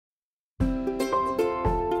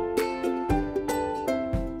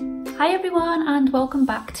Hi everyone and welcome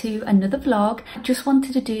back to another vlog. I just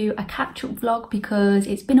wanted to do a catch-up vlog because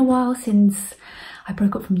it's been a while since I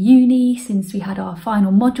broke up from uni, since we had our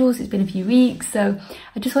final modules. It's been a few weeks, so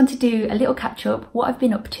I just want to do a little catch-up, what I've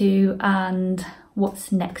been up to and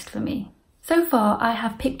what's next for me. So far I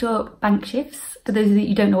have picked up bank shifts. For those of you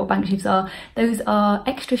who don't know what bank shifts are, those are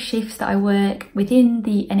extra shifts that I work within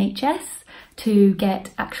the NHS to get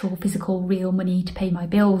actual physical real money to pay my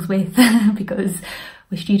bills with because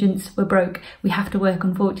we're students, we're broke, we have to work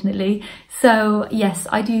unfortunately. So yes,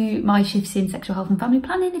 I do my shifts in sexual health and family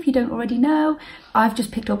planning if you don't already know. I've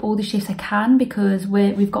just picked up all the shifts I can because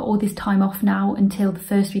we've got all this time off now until the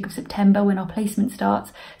first week of September when our placement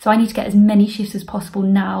starts. So I need to get as many shifts as possible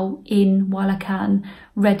now in while I can,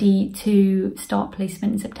 ready to start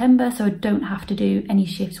placement in September, so I don't have to do any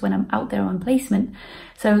shifts when I'm out there on placement.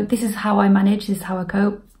 So this is how I manage, this is how I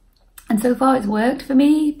cope. And so far it's worked for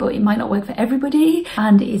me, but it might not work for everybody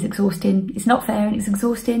and it is exhausting. It's not fair and it's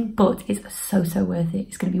exhausting, but it's so worth it.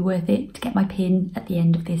 It's going to be worth it to get my PIN at the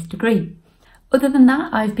end of this degree. Other than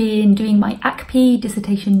that, I've been doing my ACP,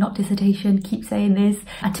 dissertation, not dissertation, keep saying this.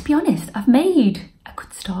 And to be honest, I've made a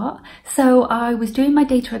good start. So I was doing my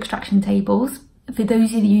data extraction tables. For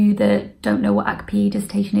those of you that don't know what ACP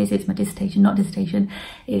dissertation is, it's my dissertation, not dissertation.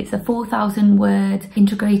 It's a 4,000 word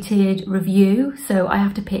integrated review. So I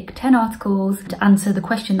have to pick 10 articles to answer the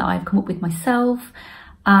question that I've come up with myself.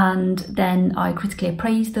 And then I critically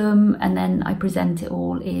appraise them and then I present it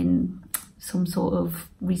all in some sort of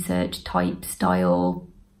research type style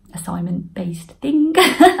assignment based thing.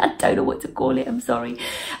 I don't know what to call it, I'm sorry.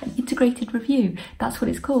 An integrated review, that's what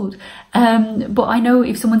it's called. But I know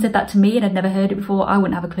if someone said that to me and I'd never heard it before, I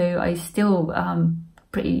wouldn't have a clue. I still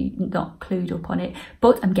pretty not clued up on it,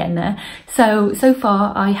 but I'm getting there. So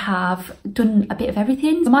far I have done a bit of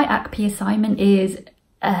everything. My ACP assignment is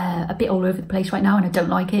a bit all over the place right now and I don't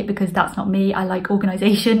like it because that's not me. I like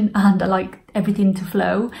organisation and I like everything to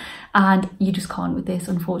flow and you just can't with this,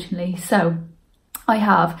 unfortunately. So I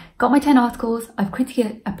have got my 10 articles, I've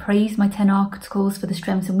critically appraised my 10 articles for the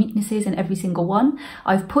strengths and weaknesses in every single one.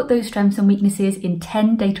 I've put those strengths and weaknesses in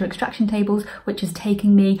 10 data extraction tables, which has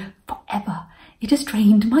taken me forever. It has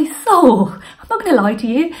drained my soul. I'm not going to lie to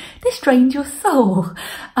you, this drains your soul.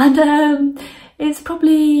 And it's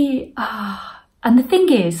probably, and the thing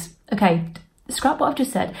is, okay, scrap what I've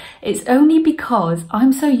just said, it's only because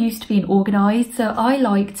I'm so used to being organised. So I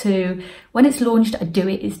like to, when it's launched, I do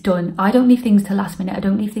it, it's done. I don't leave things to last minute, I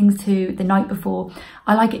don't leave things to the night before.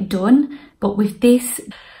 I like it done, but with this,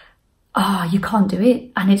 you can't do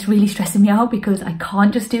it. And it's really stressing me out because I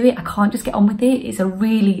can't just do it, I can't just get on with it. It's a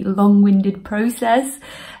really long-winded process.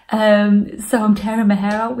 So I'm tearing my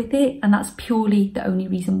hair out with it and that's purely the only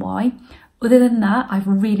reason why. Other than that, I've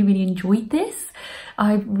really enjoyed this.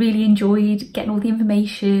 I've really enjoyed getting all the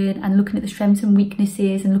information and looking at the strengths and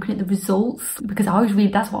weaknesses and looking at the results because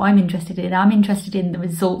that's what I'm interested in. I'm interested in the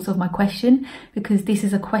results of my question because this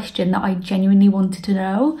is a question that I genuinely wanted to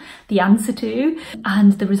know the answer to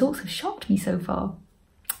and the results have shocked me so far.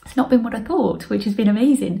 It's not been what I thought, which has been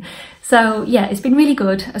amazing. So yeah, it's been really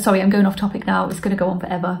good. Sorry, I'm going off topic now. It's going to go on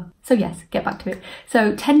forever. So yes, get back to it.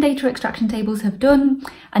 So 10 data extraction tables have done.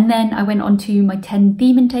 And then I went on to my 10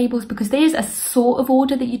 theming tables because there's a sort of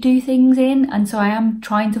order that you do things in. And so I am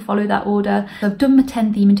trying to follow that order. So I've done my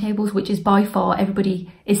 10 theming tables, which is by far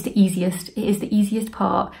is the easiest. It is the easiest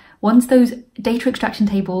part. Once those data extraction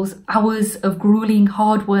tables, hours of grueling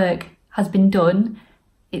hard work has been done,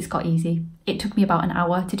 it's got easy. It took me about an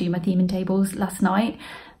hour to do my theming tables last night,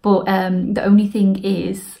 but the only thing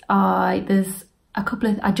is there's a couple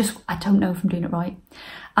of, I don't know if I'm doing it right.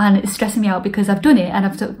 And it's stressing me out because I've done it and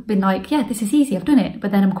I've been like, yeah, this is easy, I've done it.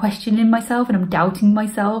 But then I'm questioning myself and I'm doubting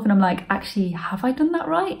myself and I'm like, actually, have I done that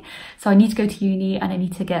right? So I need to go to uni and I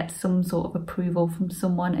need to get some sort of approval from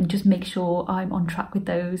someone and just make sure I'm on track with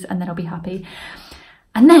those and then I'll be happy.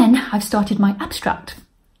 And then I've started my abstract.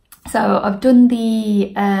 So I've done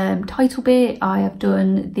the title bit, I have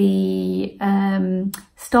done the,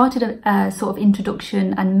 started a sort of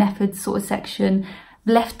introduction and methods sort of section,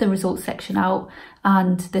 left the results section out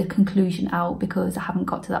and the conclusion out because I haven't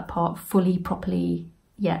got to that part properly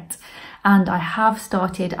yet. And I have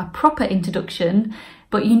started a proper introduction,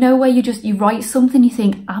 but you know where you write something, you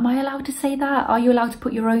think, am I allowed to say that? Are you allowed to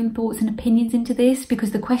put your own thoughts and opinions into this?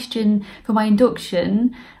 Because the question for my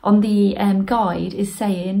induction on the guide is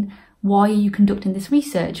saying, why are you conducting this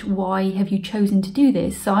research? Why have you chosen to do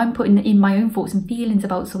this? So I'm putting in my own thoughts and feelings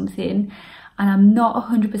about something and I'm not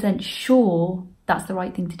 100% sure that's the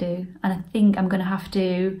right thing to do. And I think I'm going to have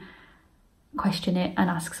to question it and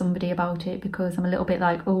ask somebody about it because I'm a little bit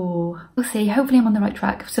like, oh, we'll see, hopefully I'm on the right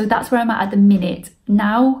track. So that's where I'm at the minute.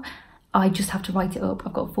 Now I just have to write it up.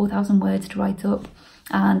 I've got 4,000 words to write up,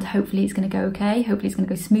 and hopefully it's going to go okay. Hopefully it's going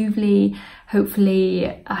to go smoothly.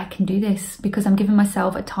 Hopefully I can do this, because I'm giving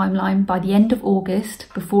myself a timeline. By the end of August,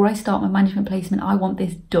 before I start my management placement, I want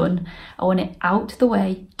this done. I want it out the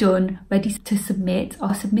way, done, ready to submit.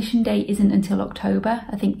 Our submission date isn't until October,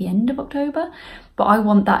 I think the end of October, but I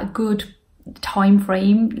want that good time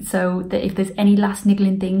frame so that if there's any last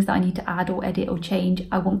niggling things that I need to add or edit or change,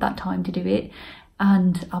 I want that time to do it,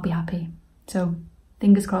 and I'll be happy. So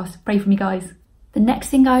fingers crossed, pray for me guys. The next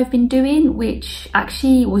thing I've been doing, which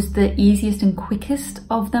actually was the easiest and quickest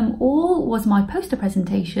of them all, was my poster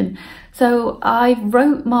presentation. So I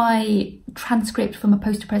wrote my transcript for my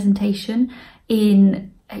poster presentation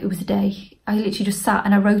in, it was a day. I literally just sat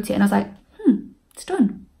and I wrote it and I was like, it's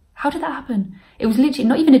done. How did that happen? It was literally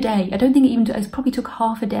not even a day. I don't think it probably took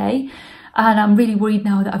half a day. And I'm really worried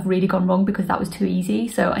now that I've really gone wrong, because that was too easy.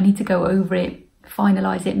 So I need to go over it,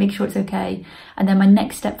 finalize it, make sure it's okay. And then my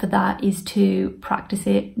next step for that is to practice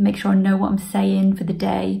it, make sure I know what I'm saying for the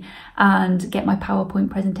day, and get my PowerPoint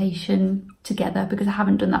presentation together, because I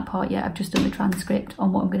haven't done that part yet. I've just done the transcript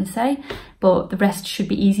on what I'm going to say, but the rest should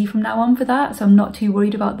be easy from now on for that, so I'm not too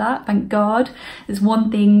worried about that, thank God. There's one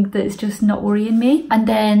thing that's just not worrying me. And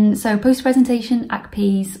then, so post presentation,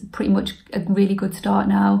 ACP's pretty much a really good start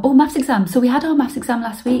now. Oh, maths exam. So we had our maths exam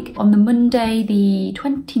last week on the Monday the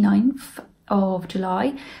 29th of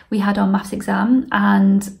July. We had our maths exam,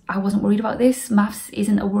 and I wasn't worried about this. Maths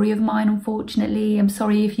isn't a worry of mine, unfortunately. I'm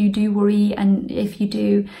sorry if you do worry, and if you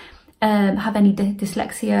do have any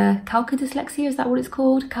dyslexia, calcudyslexia, is that what it's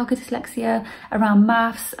called? Calcudyslexia around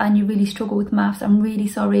maths, and you really struggle with maths, I'm really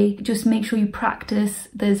sorry. Just make sure you practice.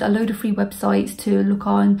 There's a load of free websites to look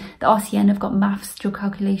on. The RCN have got maths drill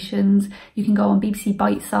calculations. You can go on BBC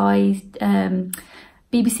Bite Size, and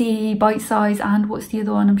what's the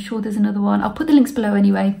other one? I'm sure there's another one. I'll put the links below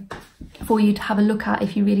anyway for you to have a look at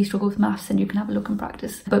if you really struggle with maths, and you can have a look and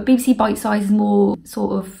practice. But BBC Bite Size is more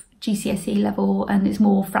sort of GCSE level, and it's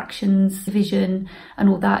more fractions, division and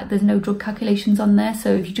all that. There's no drug calculations on there,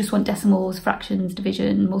 so if you just want decimals, fractions,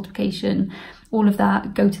 division, multiplication, all of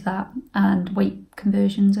that, go to that. And weight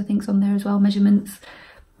conversions I think's on there as well, measurements.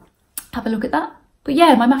 Have a look at that. But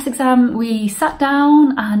yeah, my maths exam, we sat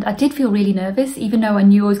down, and I did feel really nervous. Even though I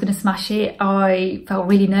knew I was going to smash it, I felt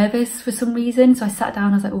really nervous for some reason. So I sat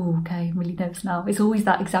down, I was like, oh, okay, I'm really nervous now. It's always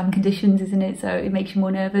that exam conditions, isn't it? So it makes you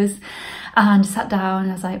more nervous. And sat down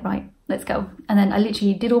and I was like, right, let's go. And then I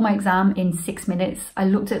literally did all my exam in 6 minutes. I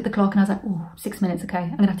looked at the clock and I was like, oh, 6 minutes, okay,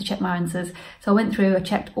 I'm gonna have to check my answers. So I went through, I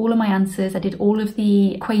checked all of my answers. I did all of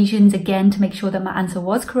the equations again to make sure that my answer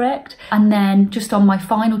was correct. And then just on my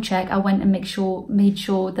final check, I went and made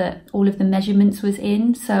sure that all of the measurements was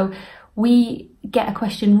in. So we get a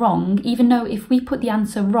question wrong, even though if we put the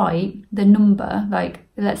answer right, the number, like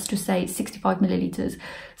let's just say it's 65 millilitres.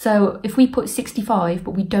 So if we put 65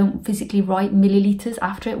 but we don't physically write millilitres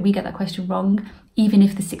after it, we get that question wrong, even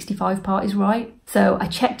if the 65 part is right. So I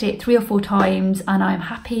checked it 3 or 4 times and I'm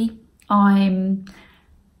happy. I'm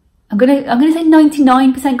gonna say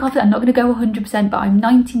 99% confident. I'm not gonna go 100%, but I'm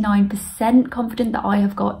 99% confident that I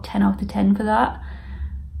have got 10 out of 10 for that.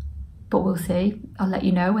 But we'll see. I'll let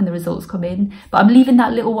you know when the results come in. But I'm leaving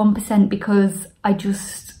that little 1% because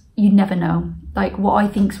you never know. Like what I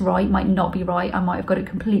think's right might not be right. I might have got it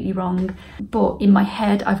completely wrong. But in my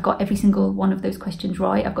head, I've got every single one of those questions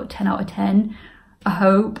right. I've got 10 out of 10. I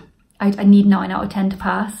hope. I need 9 out of 10 to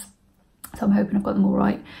pass. So I'm hoping I've got them all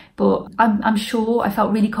right. But I'm sure I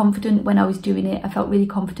felt really confident when I was doing it. I felt really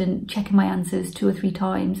confident checking my answers 2 or 3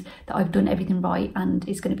 times that I've done everything right and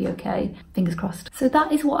it's going to be okay. Fingers crossed. So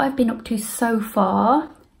that is what I've been up to so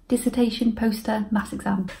far. Dissertation, poster, maths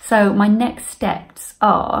exam. So my next steps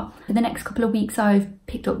are, for the next couple of weeks I've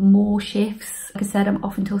picked up more shifts. Like I said, I'm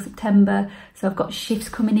off until September, so I've got shifts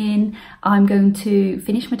coming in. I'm going to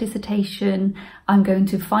finish my dissertation. I'm going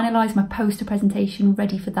to finalise my poster presentation,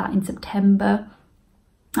 ready for that in September.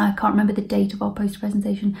 I can't remember the date of our poster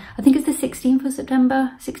presentation. I think it's the 16th of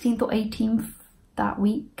September, 16th or 18th, that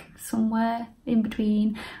week, somewhere in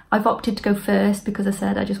between. I've opted to go first because I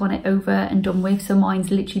said I just want it over and done with. So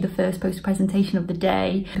mine's literally the first poster presentation of the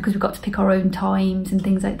day because we've got to pick our own times and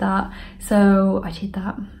things like that. So I did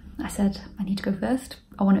that. I said I need to go first.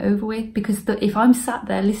 I want it over with, because if I'm sat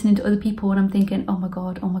there listening to other people and I'm thinking, oh my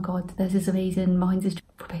god, theirs is amazing, mine's is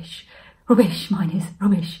rubbish, mine is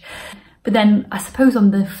rubbish. But then I suppose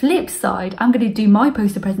on the flip side, I'm going to do my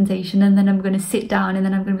poster presentation and then I'm going to sit down and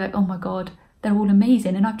then I'm going to be like, oh my god, they're all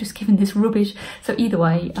amazing and I've just given this rubbish. So either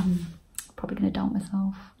way, I'm probably going to doubt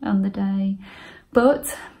myself on the day.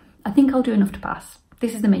 But I think I'll do enough to pass.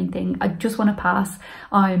 This is the main thing. I just want to pass.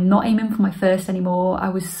 I'm not aiming for my first anymore. I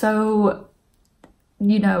was so,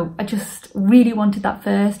 you know, I just really wanted that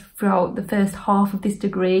first throughout the first half of this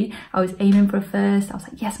degree. I was aiming for a first. I was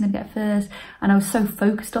like, yes, I'm gonna get a first. And I was so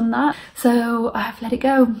focused on that. So I've let it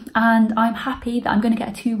go. And I'm happy that I'm gonna get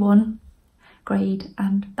a 2-1 grade,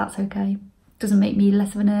 and that's okay. Doesn't make me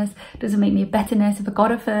less of a nurse, doesn't make me a better nurse if I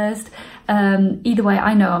got a first. Either way,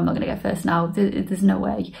 I know I'm not gonna get a first now. There's no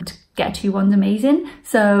way. To get a 2-1's amazing.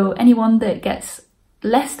 So anyone that gets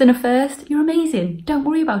less than a first, you're amazing. Don't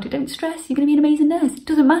worry about it, don't stress. You're gonna be an amazing nurse. It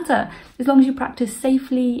doesn't matter. As long as you practice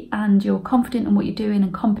safely and you're confident in what you're doing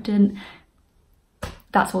and competent,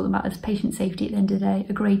 that's all that matters. Patient safety at the end of the day.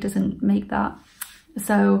 A grade doesn't make that.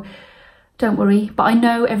 So don't worry. But I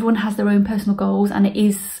know everyone has their own personal goals, and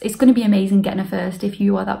it's gonna be amazing getting a first. If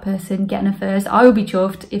you are that person getting a first, I will be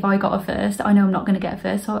chuffed if I got a first. I know I'm not gonna get a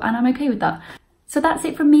first, and I'm okay with that. So that's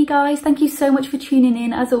it from me, guys. Thank you so much for tuning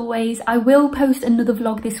in. As always, I will post another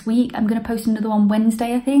vlog this week. I'm going to post another one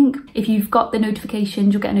Wednesday, I think. If you've got the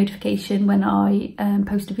notifications, you'll get a notification when I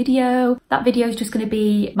post a video. That video is just going to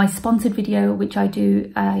be my sponsored video, which I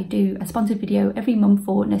do a sponsored video every month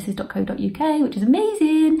for nurses.co.uk, which is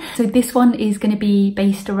amazing. So this one is going to be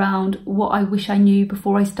based around what I wish I knew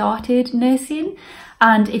before I started nursing.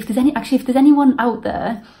 And if there's anyone out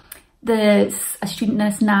there that's a student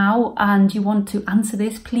nurse now and you want to answer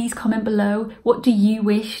this, please comment below. What do you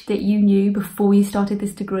wish that you knew before you started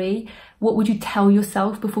this degree? What would you tell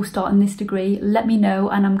yourself before starting this degree? Let me know,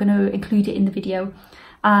 and I'm going to include it in the video.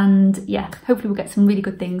 And yeah, hopefully we'll get some really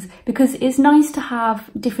good things, because it's nice to have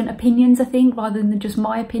different opinions, I think, rather than just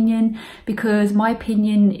my opinion, because my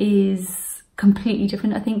opinion is completely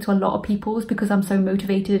different, I think, to a lot of people's, because I'm so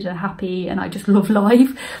motivated and happy and I just love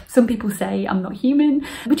life. Some people say I'm not human,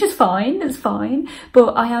 which is fine, it's fine,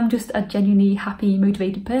 but I am just a genuinely happy,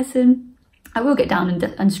 motivated person. I will get down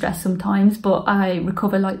and stress sometimes, but I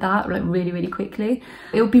recover like that, like really, really quickly.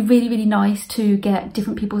 It would be really, really nice to get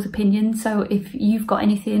different people's opinions. So if you've got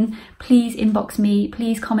anything, please inbox me,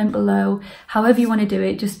 please comment below. However you want to do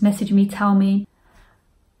it, just message me, tell me.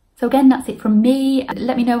 So again, that's it from me.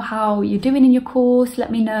 Let me know how you're doing in your course.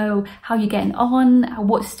 Let me know how you're getting on,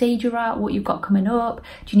 what stage you're at, what you've got coming up.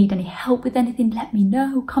 Do you need any help with anything? Let me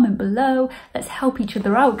know, comment below. Let's help each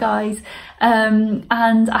other out, guys. And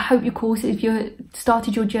I hope your course, if you've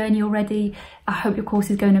started your journey already, I hope your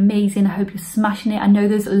course is going amazing. I hope you're smashing it. I know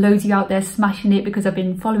there's loads of you out there smashing it, because I've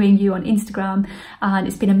been following you on Instagram and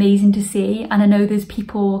it's been amazing to see. And I know there's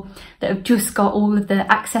people that have just got all of the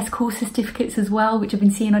access course certificates as well, which I've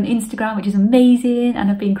been seeing on Instagram, which is amazing, and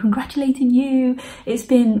I've been congratulating you. It's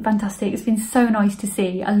been fantastic. It's been so nice to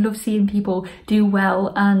see. I love seeing people do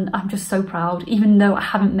well, and I'm just so proud. Even though I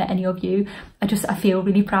haven't met any of you, I feel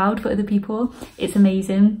really proud for other people. It's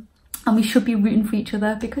amazing. And we should be rooting for each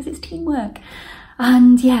other, because it's teamwork.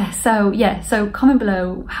 And so comment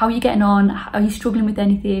below, how are you getting on? Are you struggling with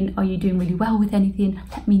anything? Are you doing really well with anything?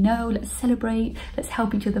 Let me know. Let's celebrate, let's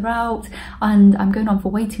help each other out. And I'm going on for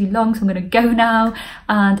way too long, so I'm going to go now,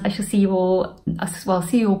 and I shall see you all, well,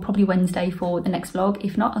 see you all probably Wednesday for the next vlog.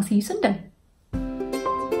 If not, I'll see you Sunday.